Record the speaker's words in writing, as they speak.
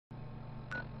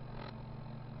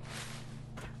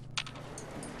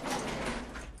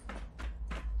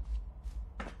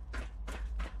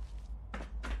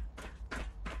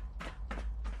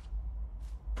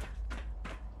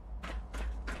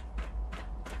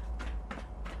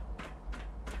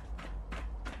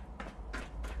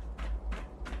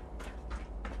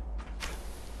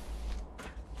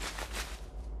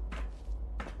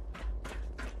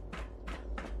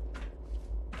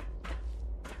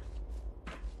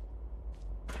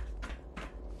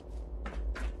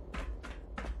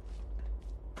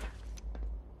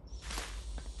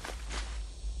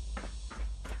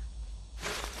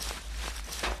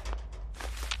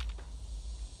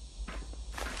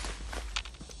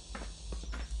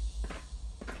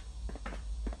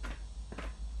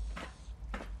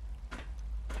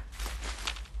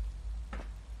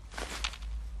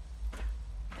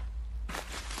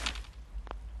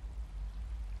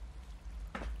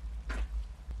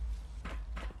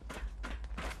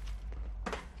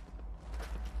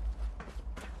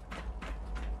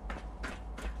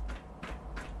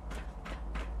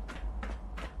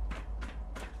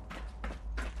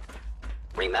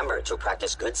Remember to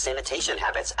practice good sanitation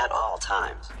habits at all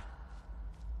times.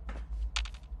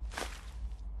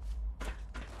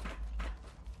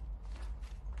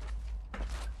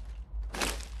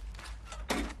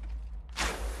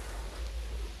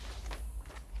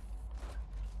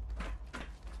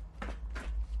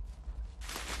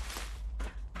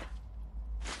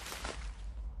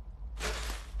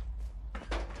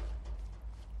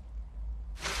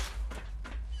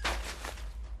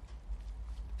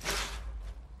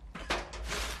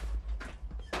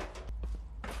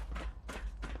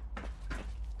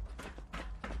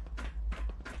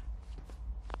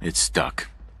 It's stuck.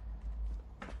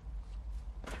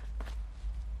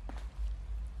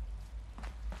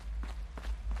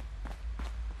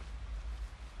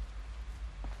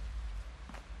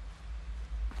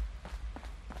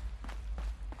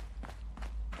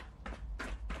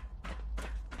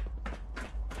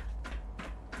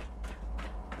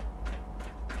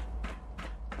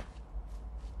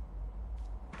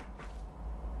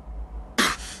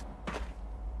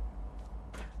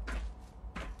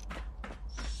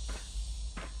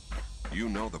 You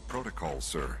know the protocol,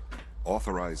 sir.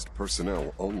 Authorized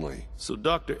personnel only. So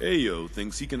Dr. Ayo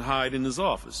thinks he can hide in his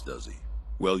office, does he?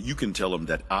 Well, you can tell him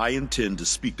that I intend to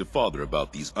speak to Father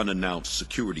about these unannounced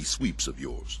security sweeps of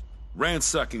yours.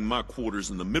 Ransacking my quarters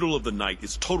in the middle of the night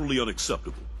is totally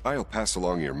unacceptable. I'll pass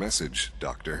along your message,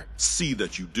 Doctor. See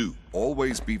that you do.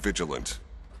 Always be vigilant.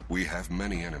 We have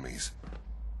many enemies.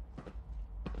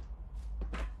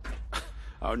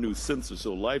 Our new synths are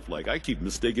so lifelike, I keep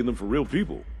mistaking them for real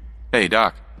people. Hey,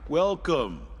 Doc.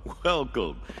 Welcome,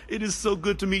 welcome. It is so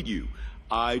good to meet you.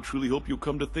 I truly hope you'll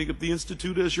come to think of the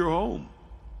Institute as your home.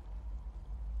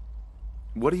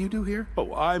 What do you do here?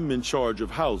 Oh, I'm in charge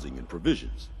of housing and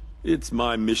provisions. It's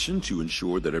my mission to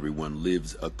ensure that everyone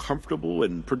lives a comfortable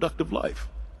and productive life.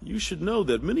 You should know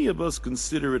that many of us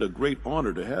consider it a great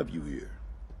honor to have you here.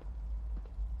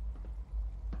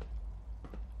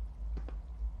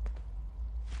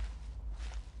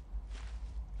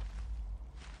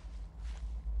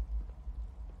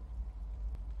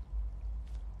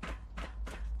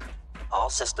 All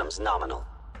systems nominal.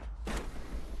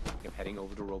 I'm heading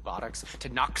over to robotics to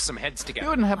knock some heads together. You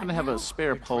wouldn't happen to have a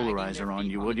spare polarizer on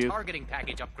you, would you? Targeting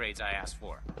package upgrades I asked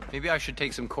for. Maybe I should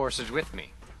take some courses with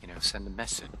me. You know, send a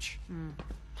message.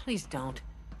 Please don't.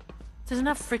 There's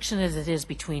enough friction as it is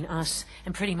between us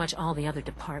and pretty much all the other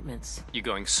departments. You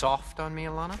going soft on me,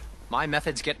 Alana? My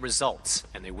methods get results,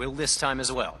 and they will this time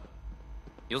as well.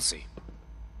 You'll see.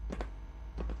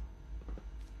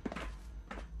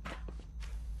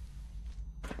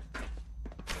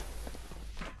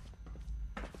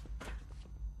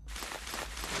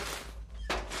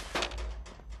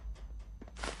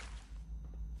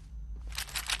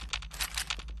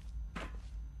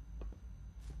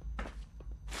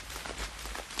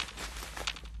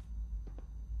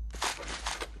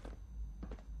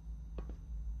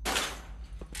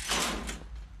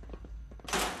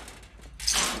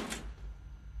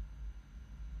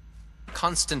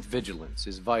 Constant vigilance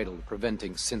is vital to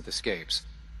preventing synth escapes.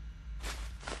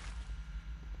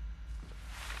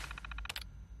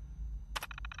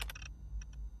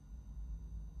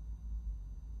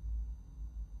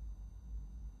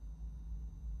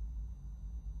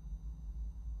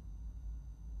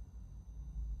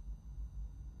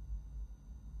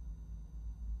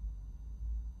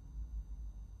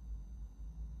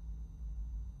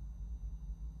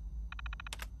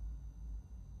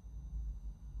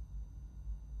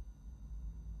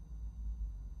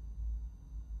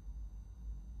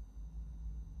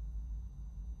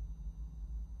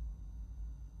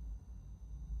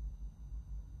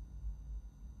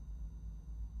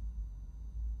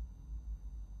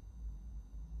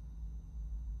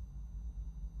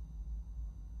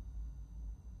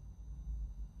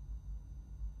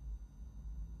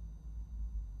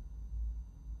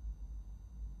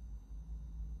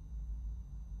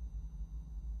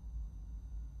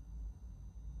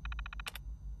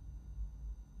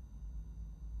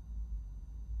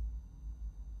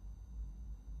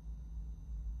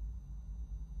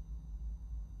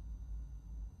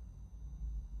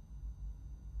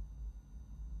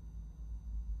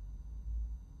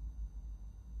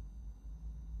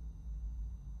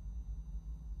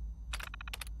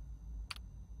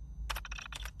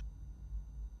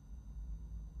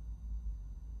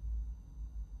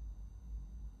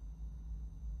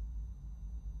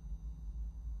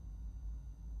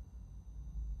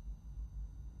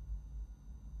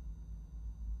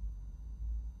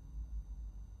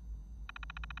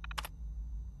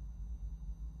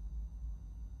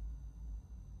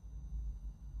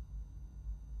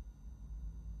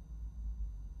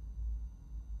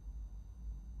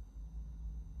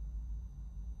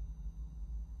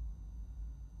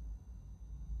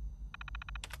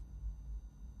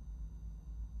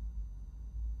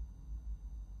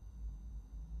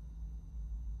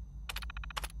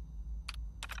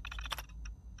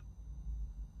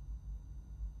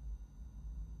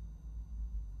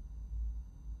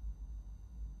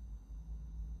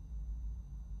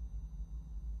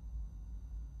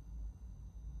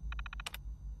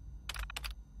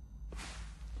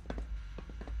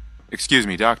 Excuse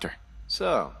me, Doctor.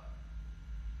 So,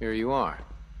 here you are.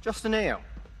 Justin Ayo,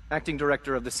 Acting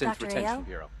Director of the Synth Dr. Retention Ayo?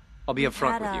 Bureau. I'll be We've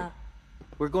upfront had with you. a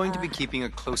We're going to be keeping a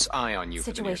close eye on you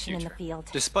for the near situation in future. the field.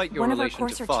 Despite your One of our relation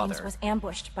to Courser Father, teams was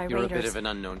ambushed by you're a raiders. bit of an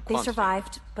unknown They quantity.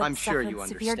 survived, but I'm sure suffered you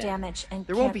severe understand. damage and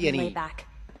There can't won't be be any laid back.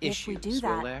 If we do issues, will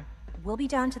that, there? we'll be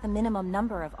down to the minimum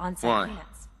number of on-site Why?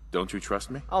 units. Don't you trust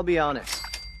me? I'll be honest.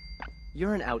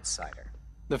 You're an outsider.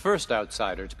 The first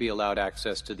outsider to be allowed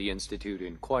access to the Institute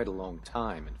in quite a long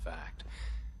time, in fact.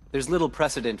 There's little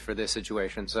precedent for this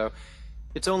situation, so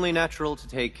it's only natural to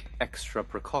take extra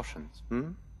precautions.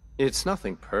 It's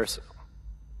nothing personal,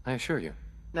 I assure you.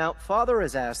 Now, Father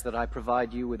has asked that I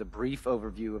provide you with a brief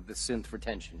overview of the Synth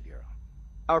Retention Bureau.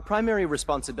 Our primary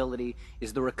responsibility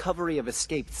is the recovery of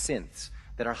escaped synths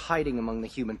that are hiding among the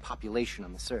human population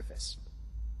on the surface.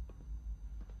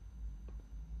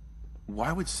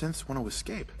 Why would synths want to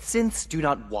escape? Synths do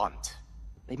not want.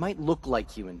 They might look like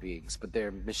human beings, but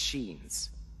they're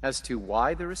machines. As to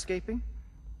why they're escaping?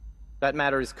 That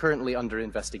matter is currently under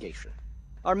investigation.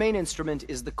 Our main instrument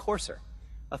is the Courser,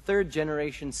 a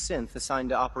third-generation synth assigned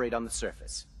to operate on the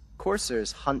surface.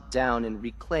 Coursers hunt down and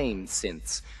reclaim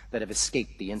synths that have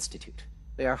escaped the Institute.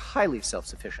 They are highly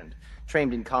self-sufficient,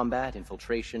 trained in combat,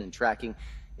 infiltration, and tracking.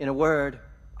 In a word,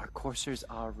 our Coursers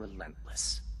are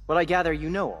relentless. But I gather you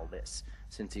know all this,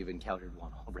 since you've encountered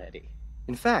one already.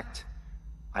 In fact,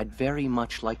 I'd very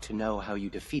much like to know how you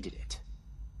defeated it.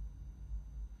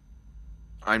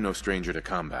 I'm no stranger to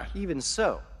combat. Even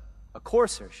so, a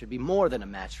Courser should be more than a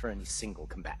match for any single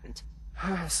combatant.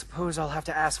 I suppose I'll have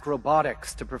to ask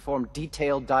robotics to perform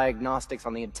detailed diagnostics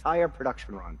on the entire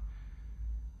production run.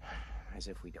 As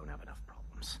if we don't have enough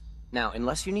problems. Now,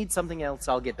 unless you need something else,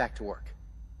 I'll get back to work.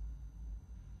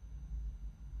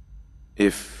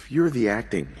 If you're the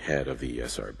acting head of the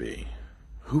SRB,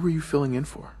 who are you filling in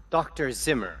for? Dr.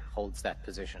 Zimmer holds that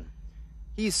position.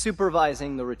 He's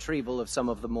supervising the retrieval of some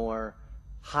of the more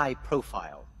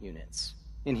high-profile units.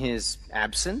 In his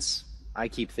absence, I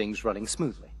keep things running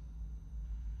smoothly.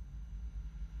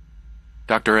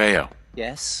 Dr. Ayo.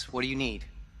 Yes, what do you need?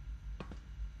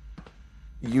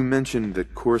 You mentioned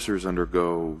that coursers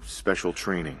undergo special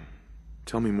training.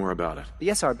 Tell me more about it. The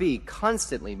SRB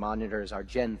constantly monitors our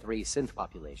Gen 3 synth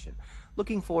population,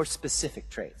 looking for specific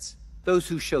traits. Those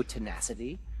who show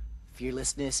tenacity,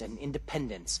 fearlessness, and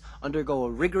independence undergo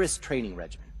a rigorous training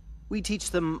regimen. We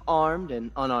teach them armed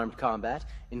and unarmed combat,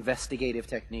 investigative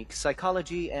techniques,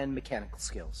 psychology, and mechanical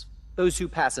skills. Those who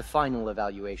pass a final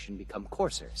evaluation become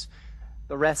coursers.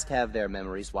 The rest have their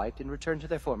memories wiped and return to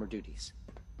their former duties.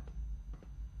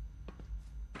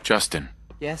 Justin.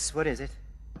 Yes, what is it?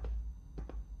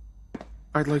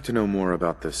 I'd like to know more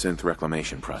about the synth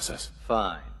reclamation process.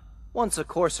 Fine. Once a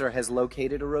courser has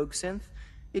located a rogue synth,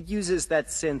 it uses that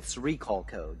synth's recall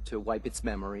code to wipe its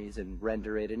memories and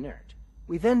render it inert.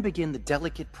 We then begin the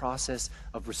delicate process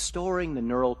of restoring the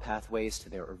neural pathways to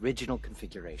their original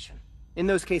configuration. In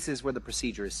those cases where the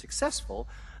procedure is successful,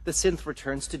 the synth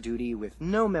returns to duty with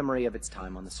no memory of its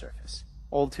time on the surface.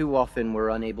 All too often, we're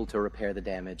unable to repair the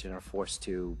damage and are forced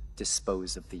to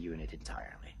dispose of the unit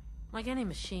entirely. Like any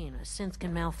machine, a synth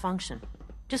can malfunction.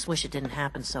 Just wish it didn't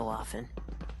happen so often.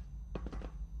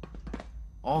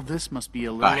 All this must be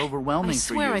a little overwhelming I for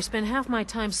swear you. I spend half my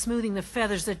time smoothing the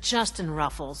feathers that Justin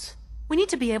ruffles. We need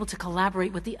to be able to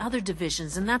collaborate with the other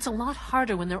divisions, and that's a lot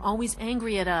harder when they're always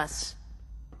angry at us.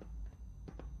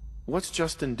 What's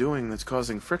Justin doing that's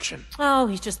causing friction? Oh,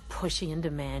 he's just pushy and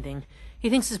demanding. He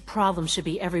thinks his problem should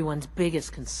be everyone's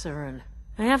biggest concern.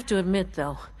 I have to admit,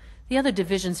 though, the other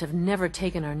divisions have never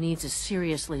taken our needs as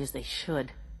seriously as they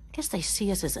should. Guess they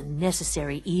see us as a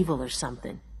necessary evil or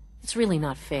something. It's really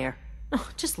not fair. Oh,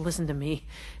 just listen to me.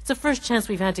 It's the first chance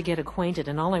we've had to get acquainted,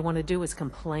 and all I want to do is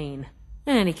complain.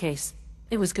 In any case,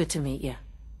 it was good to meet you.